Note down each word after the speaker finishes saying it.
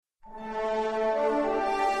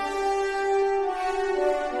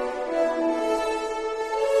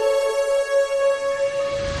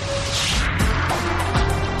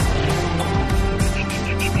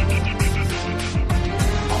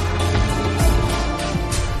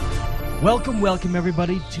Welcome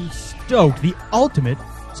everybody to STOked, the ultimate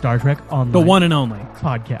Star Trek Online. The one and only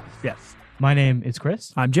podcast. Yes. My name is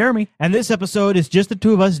Chris. I'm Jeremy. And this episode is just the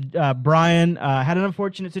two of us. Brian had an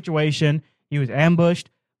unfortunate situation. He was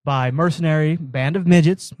ambushed by mercenary band of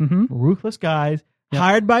midgets, ruthless guys,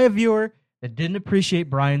 hired by a viewer that didn't appreciate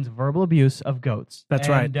Brian's verbal abuse of goats. That's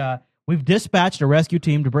right. And we've dispatched a rescue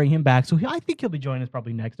team to bring him back, so I think he'll be joining us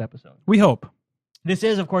probably next episode. We hope. This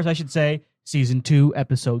is, of course, I should say, Season 2,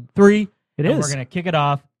 Episode 3. It is. We're going to kick it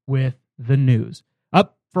off with the news.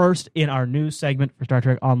 Up first in our news segment for Star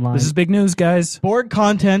Trek Online. This is big news, guys. Borg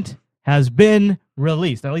content has been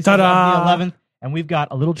released, at least on the 11th, and we've got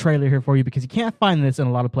a little trailer here for you because you can't find this in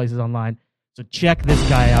a lot of places online. So check this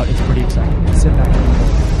guy out. It's pretty exciting. Sit back.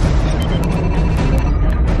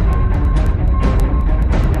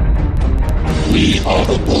 We are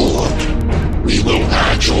the Borg. We will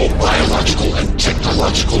add your biological and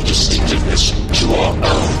technological distinctiveness to our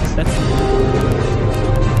own.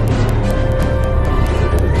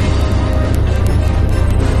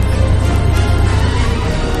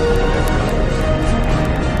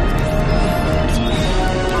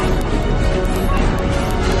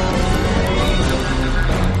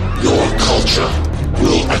 Your culture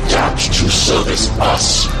will adapt to service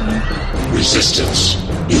us. Resistance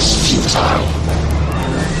is futile.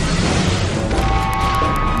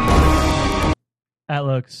 That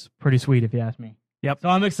looks pretty sweet, if you ask me. Yep. So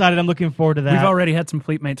I'm excited. I'm looking forward to that. We've already had some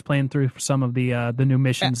fleet mates playing through some of the new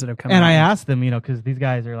missions that have come out. And I asked them, because these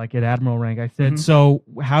guys are like at Admiral rank. I said, so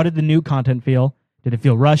how did the new content feel? Did it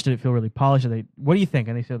feel rushed? Did it feel really polished? What do you think?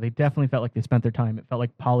 And they said they definitely felt like they spent their time. It felt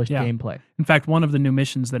like polished gameplay. In fact, one of the new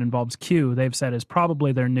missions that involves Q, they've said is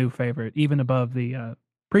probably their new favorite, even above the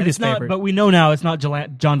previous favorite. But we know now it's not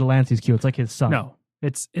John Delancey's Q. It's like his son. No,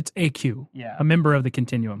 it's AQ, a member of the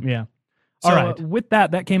Continuum. Yeah. So all right. With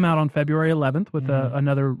that came out on February 11th with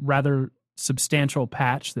another rather substantial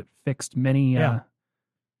patch that fixed many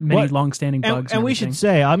long-standing bugs. And we should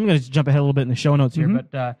say, I'm going to jump ahead a little bit in the show notes here,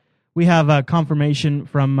 but we have confirmation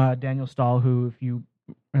from Daniel Stahl, who, if you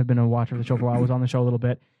have been a watcher of the show for a while, was on the show a little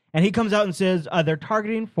bit. And he comes out and says they're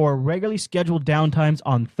targeting for regularly scheduled downtimes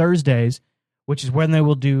on Thursdays, which is when they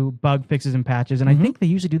will do bug fixes and patches. And I think they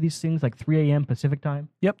usually do these things like 3 a.m. Pacific time.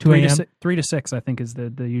 Yep, 2 a.m. 3 to 6, I think, is the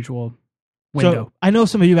usual window. So I know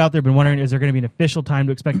some of you out there have been wondering, is there going to be an official time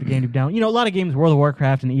to expect the game to be down? A lot of games, World of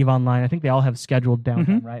Warcraft and EVE Online, I think they all have scheduled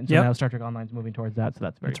downtime, right? And so now Star Trek Online is moving towards that, so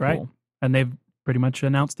that's very cool. Right. And they've pretty much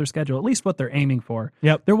announced their schedule, at least what they're aiming for.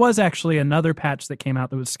 Yep. There was actually another patch that came out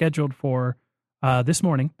that was scheduled for this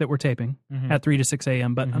morning that we're taping at 3 to 6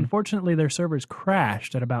 a.m., but unfortunately their servers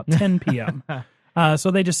crashed at about 10 p.m.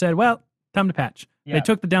 So they just said, well, time to patch. Yeah. They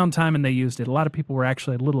took the downtime and they used it. A lot of people were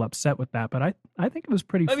actually a little upset with that, but I think it was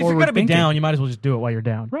pretty forward-thinking. If you're going to be down, you might as well just do it while you're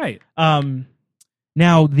down. Right.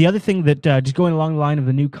 Now, the other thing that, just going along the line of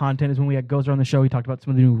the new content, is when we had Gozer on the show, he talked about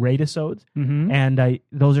some of the new raid-isodes, and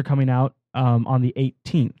those are coming out on the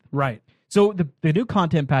 18th. Right. So the new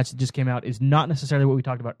content patch that just came out is not necessarily what we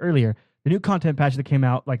talked about earlier. The new content patch that came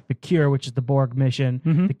out, like the Cure, which is the Borg mission,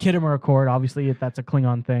 the Khitomer Accord, obviously if that's a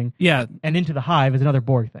Klingon thing. Yeah. And Into the Hive is another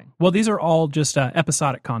Borg thing. Well, these are all just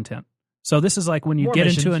episodic content. So this is like when you get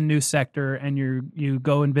missions into a new sector and you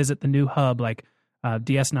go and visit the new hub, like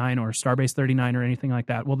DS9 or Starbase 39 or anything like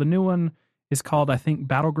that. Well, the new one is called, I think,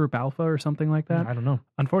 Battle Group Alpha or something like that. I don't know.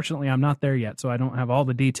 Unfortunately, I'm not there yet, so I don't have all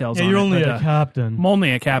the details on it. You're only a captain. I'm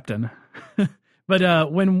only a captain.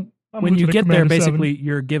 But when you get there, basically,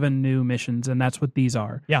 you're given new missions, and that's what these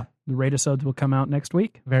are. Yeah. The raid-isodes will come out next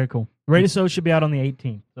week. Very cool. Raid-isodes should be out on the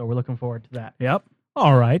 18th, so we're looking forward to that. Yep.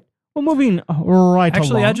 All right. Well, moving right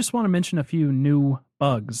Actually, along. I just want to mention a few new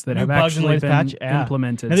bugs that have actually been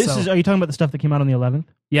implemented. Now, are you talking about the stuff that came out on the 11th?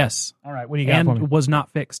 Yes. All right. What do you got for me? And was not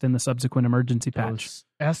fixed in the subsequent emergency patch.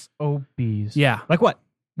 Those SOBs. Yeah. Like what?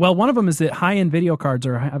 Well, one of them is that high-end video cards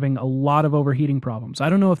are having a lot of overheating problems. I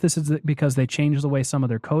don't know if this is because they changed the way some of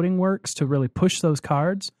their coding works to really push those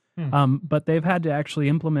cards, but they've had to actually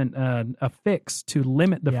implement a fix to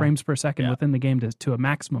limit the frames per second within the game to a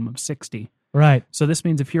maximum of 60. Right. So this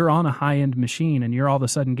means if you're on a high-end machine and you're all of a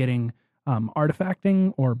sudden getting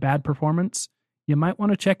artifacting or bad performance, you might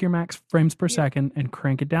want to check your max frames per second and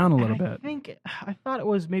crank it down a little bit. I thought it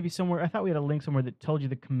was maybe somewhere. I thought we had a link somewhere that told you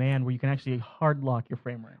the command where you can actually hard lock your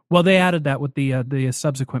frame rate. Well, they added that with the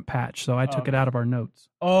subsequent patch, so I took it out of our notes.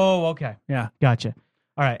 Oh, okay. Yeah, gotcha.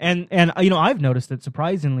 All right, and I've noticed that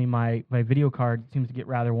surprisingly my video card seems to get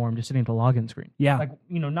rather warm just sitting at the login screen. Yeah, like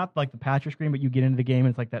not like the patcher screen, but you get into the game and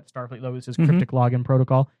it's like that Starfleet logo that says cryptic login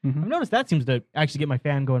protocol. I've noticed that seems to actually get my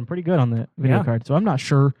fan going pretty good on the video card. So I'm not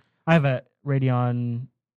sure. I have a Radeon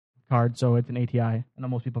card, so it's an ATI. I know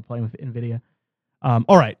most people play with NVIDIA.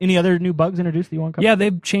 All right. Any other new bugs introduced that you want to cover? Yeah,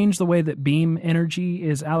 they've changed the way that beam energy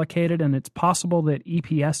is allocated, and it's possible that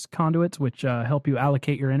EPS conduits, which help you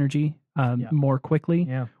allocate your energy more quickly,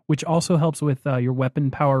 which also helps with your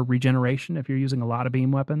weapon power regeneration if you're using a lot of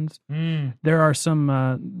beam weapons. There are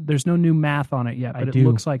some, there's no new math on it yet, but it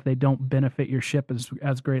looks like they don't benefit your ship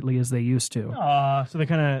as greatly as they used to. So they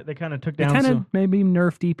kind of took down. They kind of maybe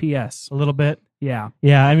nerfed EPS a little bit. Yeah.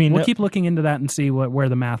 Yeah, I mean, we'll keep looking into that and see where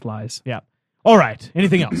the math lies. Yeah. All right.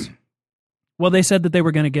 Anything else? Well, they said that they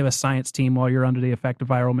were going to give a science team while you're under the effect of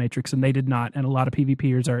viral matrix, and they did not. And a lot of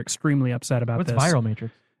PvPers are extremely upset about this. What's viral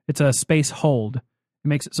matrix? It's a space hold. It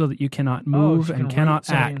makes it so that you cannot move and cannot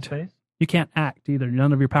act. You can't act either.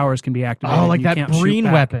 None of your powers can be activated. Oh, like that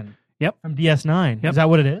green weapon. Yep. From DS9. Yep. Is that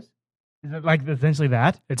what it is? Is it like essentially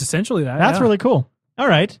that? It's essentially that. That's really cool. All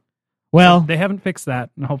right. Well, they haven't fixed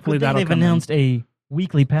that, and hopefully that'll come. They've announced a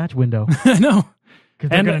weekly patch window. I know. Because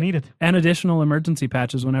they're going to need it. And additional emergency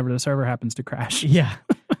patches whenever the server happens to crash. Yeah.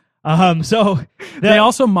 So they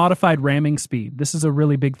also modified ramming speed. This is a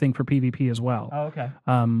really big thing for PvP as well. Oh, okay.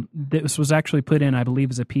 This was actually put in, I believe,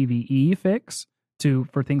 as a PvE fix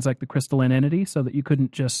for things like the crystalline entity, so that you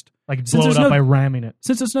couldn't just blow it up by ramming it.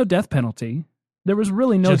 Since there's no death penalty, there was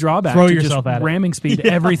really no drawback throw to yourself just at ramming speed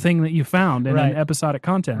everything that you found in an episodic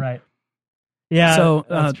content. Right. Yeah, so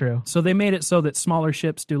that's true. So they made it so that smaller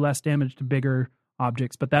ships do less damage to bigger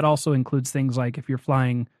objects, but that also includes things like if you're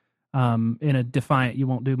flying in a Defiant, you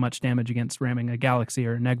won't do much damage against ramming a Galaxy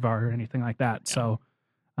or a Negvar or anything like that. Yeah. So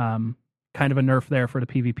kind of a nerf there for the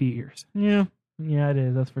PvPers. Yeah, it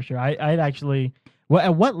is. That's for sure. I'd actually...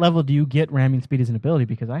 at what level do you get ramming speed as an ability?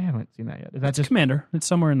 Because I haven't seen that yet. Is that just Commander? It's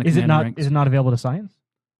somewhere in the Commander ranks. Is it not available to Science?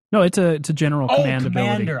 No, it's a general command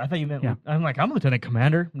Commander. ability. I thought you meant... Yeah. I'm like, I'm a Lieutenant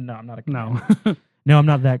Commander. No, I'm not a Commander. No. No, I'm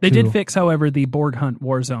not that They cool. did fix, however, the Borg Hunt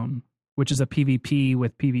Warzone, which is a PvP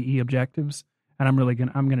with PvE objectives, and I'm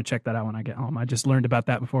gonna check that out when I get home. I just learned about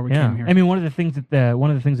that before we came here. I mean, one of the things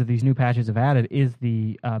that these new patches have added is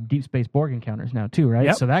the deep space Borg encounters now too, right?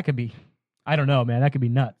 Yep. So that could be, I don't know, man, that could be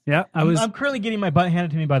nuts. Yeah, I'm currently getting my butt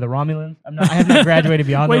handed to me by the Romulans. I have not graduated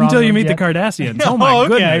beyond. Wait the until you meet yet. the Cardassians. Oh my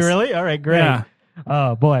goodness! Okay, really? All right, great. Yeah.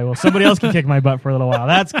 Oh boy, well somebody else can kick my butt for a little while.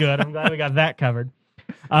 That's good. I'm glad we got that covered.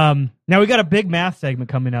 Now we got a big math segment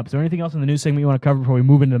coming up. Is there anything else in the news segment you want to cover before we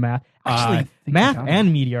move into math? Actually, math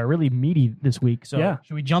and media are really meaty this week. So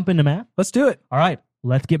should we jump into math? Let's do it. All right,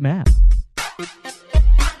 let's get math.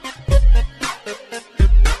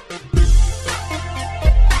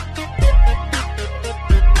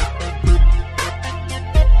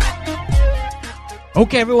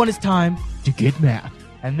 Okay, everyone, it's time to get math.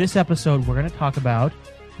 And this episode, we're going to talk about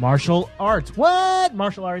martial arts. What?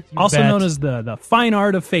 Martial arts? Also known as the fine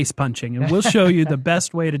art of face punching. And we'll show you the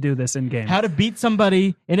best way to do this in game. How to beat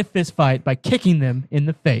somebody in a fist fight by kicking them in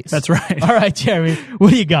the face. That's right. All right, Jeremy,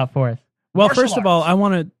 what do you got for us? Well, first of all, I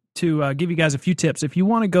wanted to give you guys a few tips. If you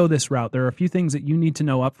want to go this route, there are a few things that you need to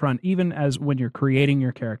know up front, even as when you're creating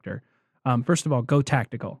your character. First of all, go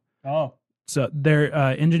tactical. Oh. So their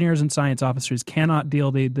engineers and science officers cannot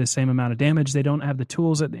deal the same amount of damage. They don't have the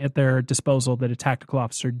tools at their disposal that a tactical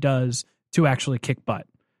officer does to actually kick butt.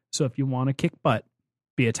 So if you want to kick butt,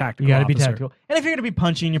 be a tactical officer. You got to be tactical. And if you're going to be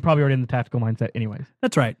punching, you're probably already in the tactical mindset anyways.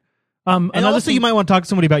 That's right. And also you might want to talk to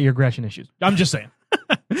somebody about your aggression issues. I'm just saying.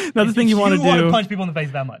 Another thing you want to do... You want to punch people in the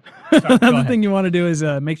face that much. Sorry, another thing you want to do is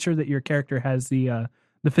make sure that your character has the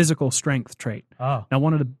physical strength trait. Oh. Now,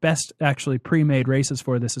 one of the best actually pre-made races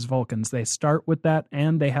for this is Vulcans. They start with that,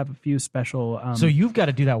 and they have a few special... so you've got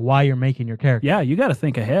to do that while you're making your character. Yeah, you got to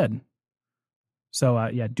think ahead. So,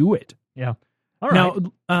 do it. Yeah. All right.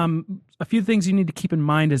 Now, a few things you need to keep in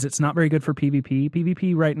mind is it's not very good for PvP.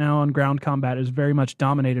 PvP right now on ground combat is very much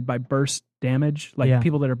dominated by burst damage,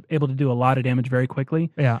 people that are able to do a lot of damage very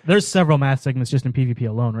quickly. Yeah, there's several math segments just in PvP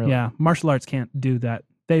alone, really. Yeah, martial arts can't do that.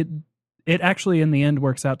 It actually, in the end,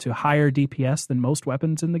 works out to higher DPS than most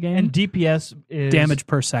weapons in the game. And DPS is... damage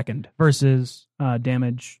per second. Versus...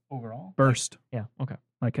 damage... overall? Burst. Yeah, okay.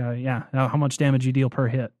 How much damage you deal per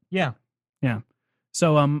hit. Yeah. Yeah.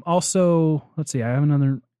 So, also, let's see, I have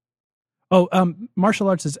another... martial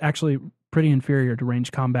arts is actually pretty inferior to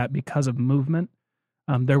ranged combat because of movement.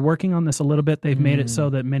 They're working on this a little bit. They've made it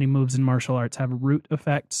so that many moves in martial arts have root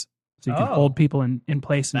effects, so you can hold people in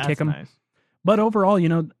place and kick them. Nice. But overall,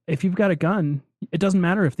 if you've got a gun, it doesn't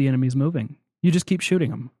matter if the enemy's moving. You just keep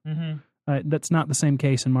shooting them. Mm-hmm. That's not the same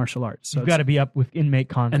case in martial arts. So you've got to be up with inmate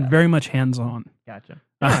contact. And very much hands-on.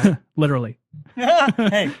 Gotcha. Literally.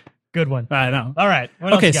 Hey, good one. I know. All right.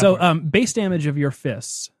 Okay, so base damage of your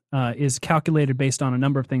fists is calculated based on a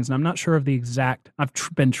number of things, and I'm not sure of the exact... I've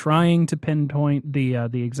been trying to pinpoint the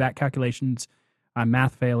exact calculations I'm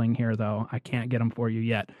math failing here, though. I can't get them for you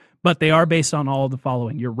yet. But they are based on all of the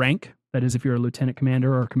following. Your rank, that is if you're a lieutenant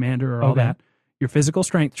commander or commander or all that. Your physical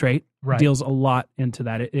strength trait deals a lot into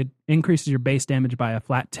that. It increases your base damage by a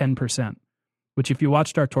flat 10%, which if you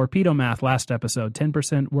watched our torpedo math last episode,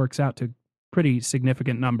 10% works out to pretty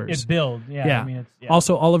significant numbers. It builds, yeah. I mean,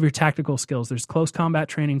 Also, all of your tactical skills. There's close combat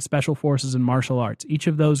training, special forces, and martial arts. Each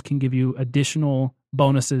of those can give you additional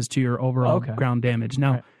bonuses to your overall ground damage.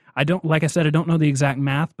 Now, I don't know the exact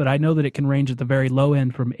math, but I know that it can range at the very low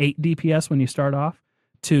end from 8 DPS when you start off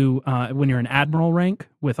to when you're an admiral rank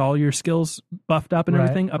with all your skills buffed up and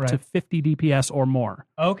everything, up to 50 DPS or more.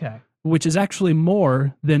 Okay. Which is actually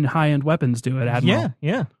more than high-end weapons do at admiral.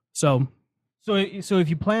 Yeah. So if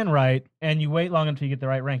you plan right and you wait long until you get the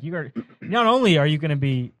right rank, not only are you going to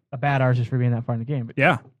be a bad artist for being that far in the game, but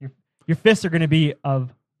your fists are going to be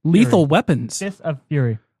of lethal fury. Weapons. Fists of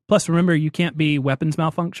fury. Plus, remember, you can't be weapons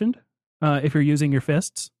malfunctioned if you're using your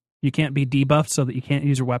fists. You can't be debuffed so that you can't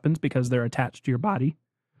use your weapons because they're attached to your body.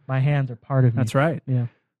 My hands are part of me. That's right. Yeah.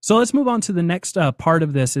 So let's move on to the next part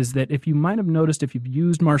of this is that if you might have noticed, if you've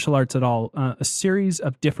used martial arts at all, a series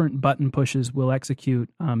of different button pushes will execute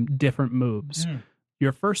different moves.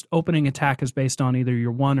 Your first opening attack is based on either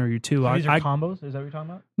your 1 or your 2. So these are combos? Is that what you're talking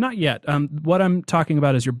about? Not yet. What I'm talking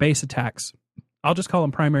about is your base attacks. I'll just call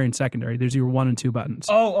them primary and secondary. There's your 1 and 2 buttons.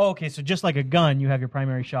 Oh, okay. So just like a gun, you have your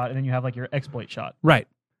primary shot, and then you have like your exploit shot. Right.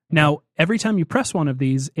 Now, every time you press one of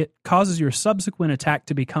these, it causes your subsequent attack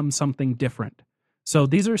to become something different. So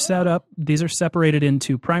these are separated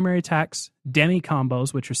into primary attacks, demi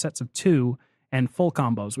combos, which are sets of 2, and full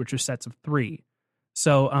combos, which are sets of 3.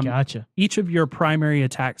 So gotcha. Each of your primary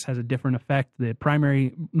attacks has a different effect. The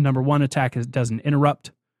primary number 1 attack does an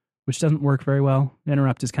interrupt, which doesn't work very well.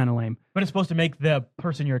 Interrupt is kind of lame. But it's supposed to make the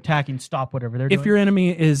person you're attacking stop whatever they're doing. If your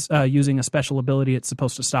enemy is using a special ability, it's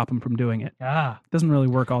supposed to stop them from doing it. It doesn't really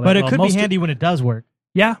work all that well. But it could be handy when it does work.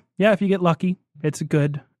 Yeah, if you get lucky, it's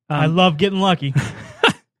good. I love getting lucky.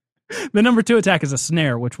 The number 2 attack is a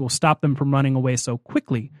snare, which will stop them from running away so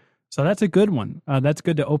quickly. So that's a good one. That's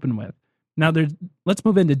good to open with. Now, let's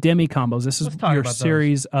move into demi combos. This is your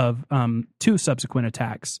series of 2 subsequent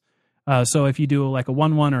attacks. So if you do like a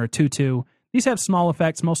 1-1 or a 2-2, these have small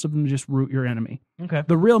effects. Most of them just root your enemy. Okay.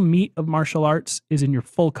 The real meat of martial arts is in your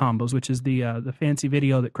full combos, which is the fancy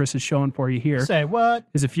video that Chris is showing for you here. Say what?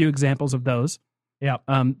 Is a few examples of those. Yeah.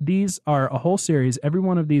 These are a whole series. Every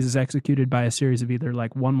one of these is executed by a series of either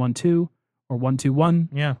like 1-1-2 or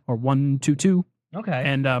 1-2-1 or 1-2-2. Okay.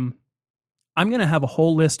 And I'm going to have a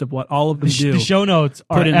whole list of what all of them do. The show notes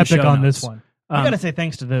are epic on this one. I got to say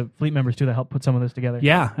thanks to the fleet members, too, that helped put some of this together.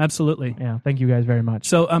 Yeah, absolutely. Yeah, thank you guys very much.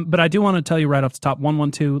 So, but I do want to tell you right off the top,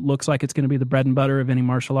 1-1-2 looks like it's going to be the bread and butter of any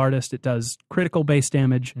martial artist. It does critical base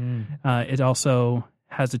damage. It also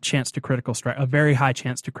has a chance to critical strike, a very high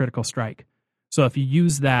chance to critical strike. So if you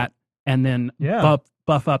use that and then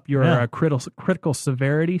buff up your critical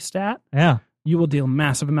severity stat, you will deal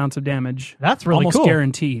massive amounts of damage. That's really almost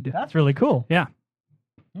guaranteed. That's really cool. Yeah.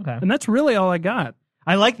 Okay. And that's really all I got.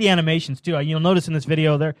 I like the animations too. You'll notice in this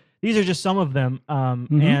video these are just some of them,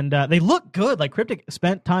 and they look good. Like Cryptic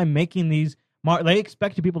spent time making these. They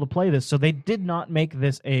expected people to play this, so they did not make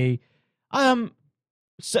this a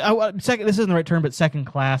second. This isn't the right term, but second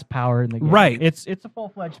class power in the game. Right. It's a full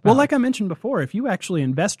fledged. Well, like I mentioned before, if you actually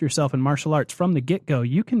invest yourself in martial arts from the get go,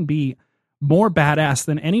 you can be more badass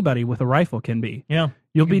than anybody with a rifle can be. Yeah.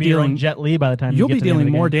 You'll be dealing Jet Li by the time you'll you be dealing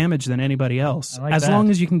more damage than anybody else, as long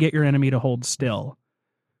as you can get your enemy to hold still.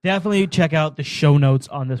 Definitely check out the show notes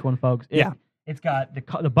on this one, folks. It's got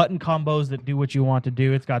the button combos that do what you want to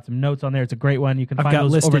do. It's got some notes on there. It's a great one. You can find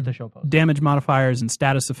those over at the show post. Damage modifiers and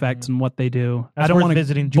status effects and what they do. That's I don't want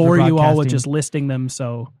to bore you all with just listing them,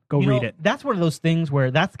 so go read it. That's one of those things where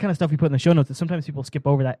that's the kind of stuff you put in the show notes that sometimes people skip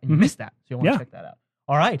over that and you miss that. So you'll want to check that out.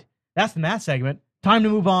 All right. That's the math segment. Time to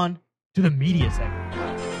move on to the media segment.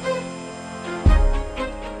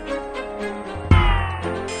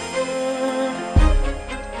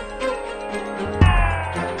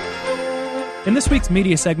 In this week's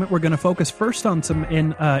media segment, we're going to focus first on some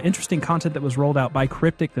interesting content that was rolled out by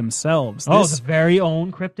Cryptic themselves. The very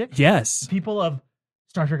own Cryptic? Yes. People of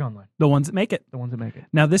Star Trek Online. The ones that make it.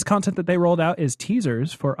 Now, this content that they rolled out is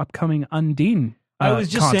teasers for upcoming Undine I was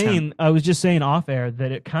just saying off air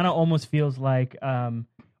that it kind of almost feels like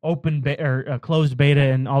open or closed beta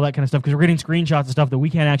and all that kind of stuff, because we're getting screenshots of stuff that we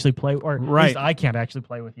can't actually play, or at least I can't actually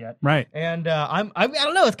play with yet. Right. And I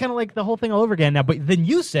don't know. It's kind of like the whole thing all over again now. But then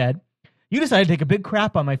you decided to take a big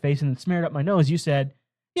crap on my face and smear it up my nose. You said,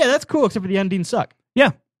 yeah, that's cool, except for the Undine suck.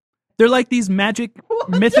 Yeah. They're like these magic,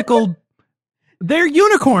 mythical... They're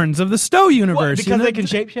unicorns of the STO universe. What, because they can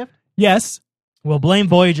shapeshift? Yes. Well, blame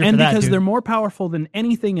Voyager and for that, because dude. they're more powerful than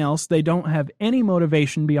anything else, they don't have any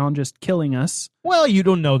motivation beyond just killing us. Well, you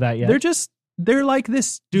don't know that yet. They're like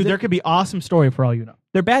this. Dude, there could be awesome story for all you know.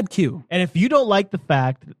 They're bad Q. And if you don't like the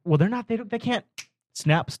fact, well, they can't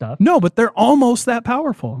snap stuff. No, but they're almost that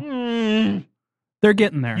powerful. They're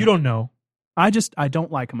getting there. You don't know. I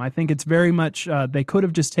don't like them. I think it's very much, they could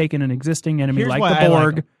have just taken an existing enemy Here's like why the I like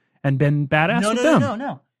Borg 'em. and been badass with them.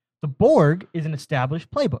 No. The Borg is an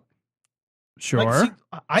established playbook. Sure. Like,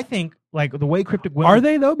 see, I think like the way cryptic women Are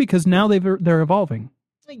they though? Because now they're evolving.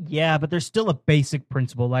 Yeah, but there's still a basic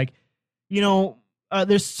principle. Like,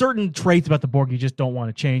 there's certain traits about the Borg you just don't want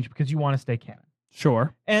to change because you want to stay canon.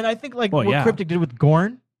 Sure. And I think what Cryptic did with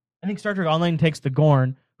Gorn, I think Star Trek Online takes the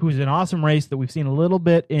Gorn, who's an awesome race that we've seen a little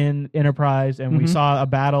bit in Enterprise, and we saw a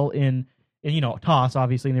battle in TOS,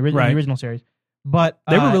 obviously in the original series. But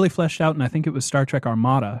they were really fleshed out, and I think it was Star Trek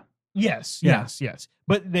Armada. Yes.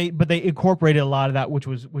 But they incorporated a lot of that, which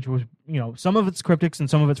was some of it's Cryptics and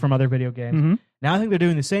some of it's from other video games. Now I think they're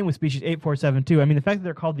doing the same with Species 8472. I mean, the fact that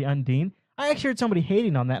they're called the Undine, I actually heard somebody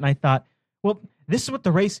hating on that, and I thought, well, this is what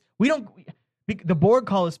the race the Borg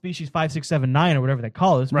call us Species 5679 or whatever they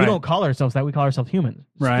call us. Right. We don't call ourselves that. We call ourselves humans.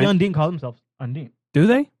 Right. The Undine call themselves Undine. Do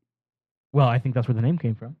they? Well, I think that's where the name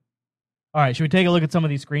came from. All right, should we take a look at some of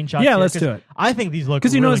these screenshots? Yeah, here? let's do it. I think these look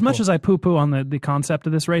because really as much cool. as I poo-poo on the concept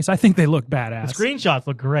of this race, I think they look badass. The screenshots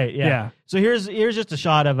look great. Yeah. So here's just a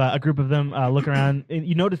shot of a group of them looking around. And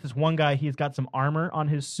you notice this one guy; he's got some armor on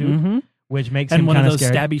his suit, which makes him one of those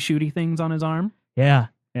scary. stabby shooty things on his arm. Yeah.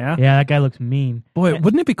 That guy looks mean. Boy,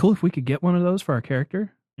 wouldn't it be cool if we could get one of those for our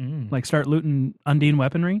character? Like start looting Undine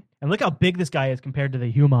weaponry. And look how big this guy is compared to the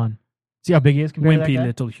human. See how big he is compared to that Wimpy guy?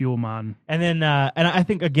 little human. And then, and I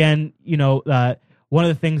think again, one of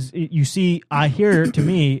the things you see here to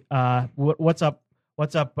me, what's up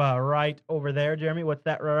right over there, Jeremy? What's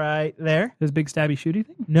that right there? His big stabby shooty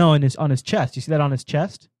thing? No, on his chest. You see that on his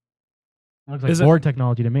chest? It looks like Borg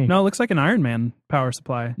technology to me. No, it looks like an Iron Man power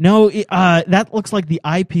supply. No, that looks like the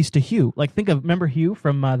eyepiece to Hugh. Like, remember Hugh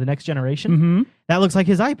from The Next Generation? That looks like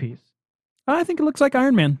his eyepiece. I think it looks like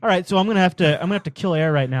Iron Man. All right, so I'm gonna have to kill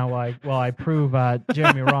air right now while I prove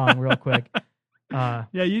Jeremy wrong real quick. Yeah,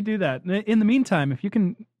 you do that. In the meantime, if you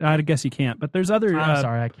can, I guess you can't. But there's other I'm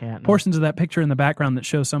sorry, I can't. portions of that picture in the background that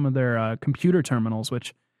show some of their computer terminals,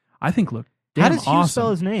 which I think look damn How does Hugh awesome. spell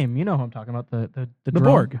his name? You know who I'm talking about. The drone.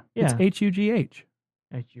 Borg. Yeah. It's H-U-G-H.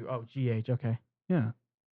 H-U-G-H. Okay. Yeah.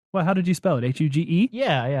 Well, how did you spell it? H-U-G-E?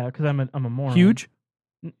 Yeah, because I'm a moron. Huge?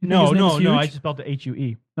 No, Huge? I just spelled it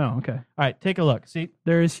H-U-E. Oh, okay. All right, take a look. See,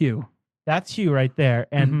 there is Hugh. That's Hugh right there,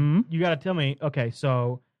 and you got to tell me. Okay,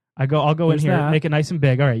 so I'll go There's in here, that. make it nice and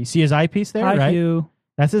big. All right, you see his eyepiece there, Hi, right? Hugh.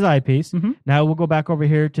 That's his eyepiece. Now we'll go back over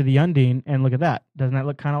here to the Undine and look at that. Doesn't that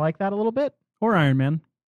look kind of like that a little bit? Or Iron Man.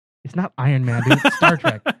 It's not Iron Man, dude. It's Star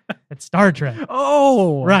Trek. It's Star Trek.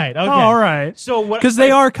 Oh, right. Okay. All right. So what? Because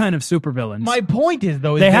they are kind of supervillains. My point is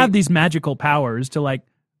though, they have these magical powers to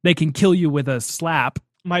they can kill you with a slap.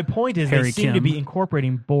 My point is Harry they seem to Kim. be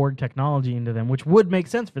incorporating Borg technology into them, which would make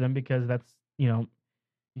sense for them because that's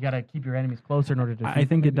you got to keep your enemies closer in order to. I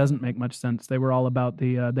think it doesn't make much sense. They were all about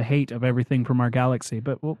the hate of everything from our galaxy,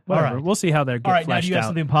 but whatever. right. We'll see how they get All right, now fleshed do you have out.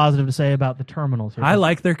 something positive to say about the terminals here? I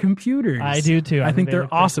like their computers. I do too. I think they they're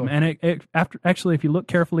look pretty awesome. cool. And actually, if you look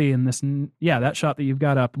carefully in this, that shot that you've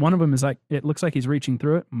got up, one of them is it looks like he's reaching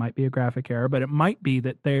through it. Might be a graphic error, but it might be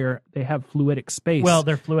that they have fluidic space. Well,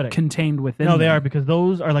 they're fluidic. Contained within. No, they them. are because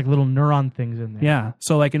those are like little neuron things in there. Yeah.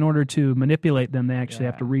 So in order to manipulate them, they actually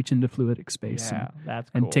have to reach into fluidic space. Yeah, that's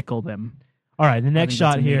cool. and tickle them. All right, the next think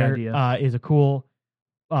that's shot a neat here idea. is a cool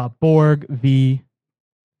Borg v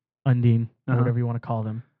Undine, or Uh-huh. whatever you want to call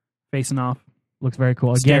them. Facing off. Looks very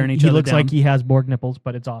cool. Staring Again, each he other looks like down. he has Borg nipples,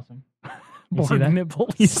 but it's awesome. You see Borg that?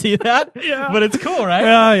 nipples. You see that? Yeah. But it's cool,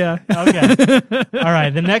 right? Yeah. Okay. All right.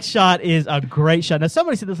 The next shot is a great shot. Now,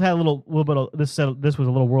 somebody said this had a little bit of this. Said this was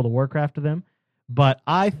a little World of Warcraft to them, but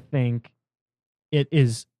I think it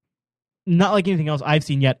is not like anything else I've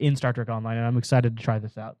seen yet in Star Trek Online, and I'm excited to try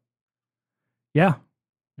this out. Yeah.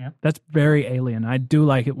 Yeah. That's very alien. I do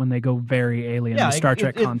like it when they go very alien in Star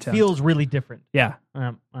Trek content. It feels really different. Yeah.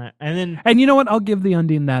 And you know what? I'll give the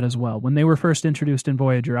Undine that as well. When they were first introduced in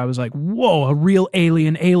Voyager, I was like, whoa, a real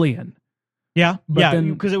alien. Yeah, But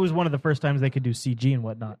then- because it was one of the first times they could do CG and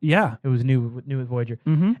whatnot. Yeah. It was new with Voyager.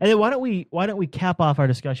 Mm-hmm. And then why don't we cap off our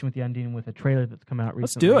discussion with the Undine with a trailer that's come out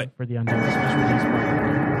Let's recently? do it. For the Undine. This was released by-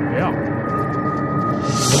 Yeah.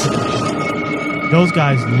 Those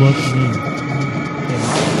guys look mean.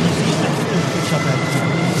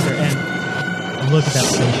 And look at that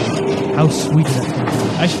station. How sweet is that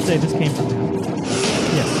station? I should say this came from them.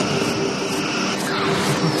 Yes.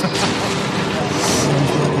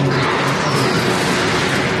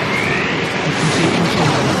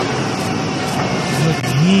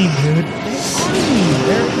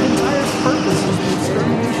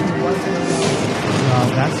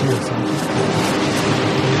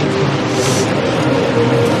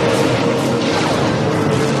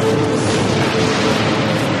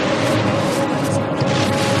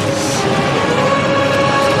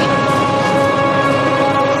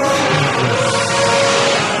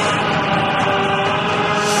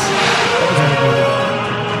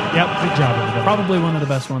 Probably one of the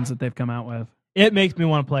best ones that they've come out with. It makes me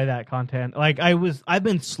want to play that content. Like I've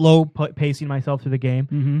been slow pacing myself through the game,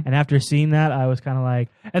 and after seeing that, I was kind of like.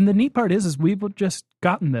 And the neat part is we've just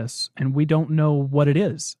gotten this, and we don't know what it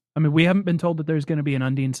is. I mean, we haven't been told that there's going to be an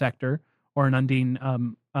Undine sector or an Undine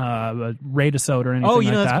raid assault or anything. Oh, like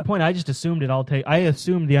that's that. a good point. I just assumed I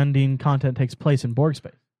assumed the Undine content takes place in Borg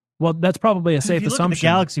space. Well, that's probably a safe if you assumption. Look at the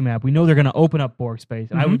galaxy map. We know they're going to open up Borg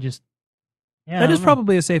space, and I would just. Yeah, that is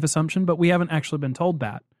probably a safe assumption, but we haven't actually been told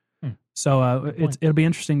that. So it'll be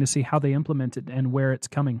interesting to see how they implement it and where it's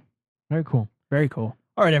coming. Very cool. Very cool.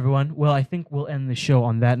 All right, everyone. Well, I think we'll end the show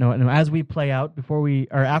on that note. And as we play out,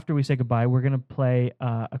 after we say goodbye, we're going to play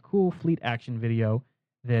a cool fleet action video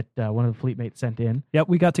that one of the fleet mates sent in. Yep,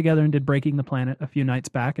 we got together and did Breaking the Planet a few nights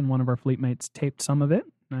back, and one of our fleet mates taped some of it,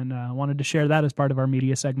 and wanted to share that as part of our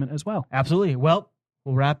media segment as well. Absolutely. Well,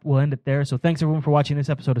 we'll end it there. So thanks, everyone, for watching this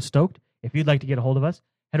episode of Stoked. If you'd like to get a hold of us,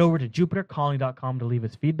 head over to jupitercolony.com to leave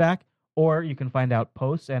us feedback, or you can find out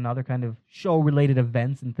posts and other kind of show-related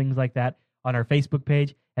events and things like that on our Facebook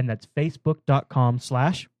page, and that's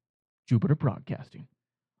facebook.com/Jupiter Broadcasting.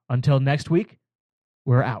 Until next week,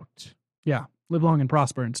 we're out. Yeah, live long and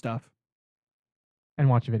prosper and stuff. And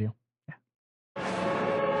watch a video.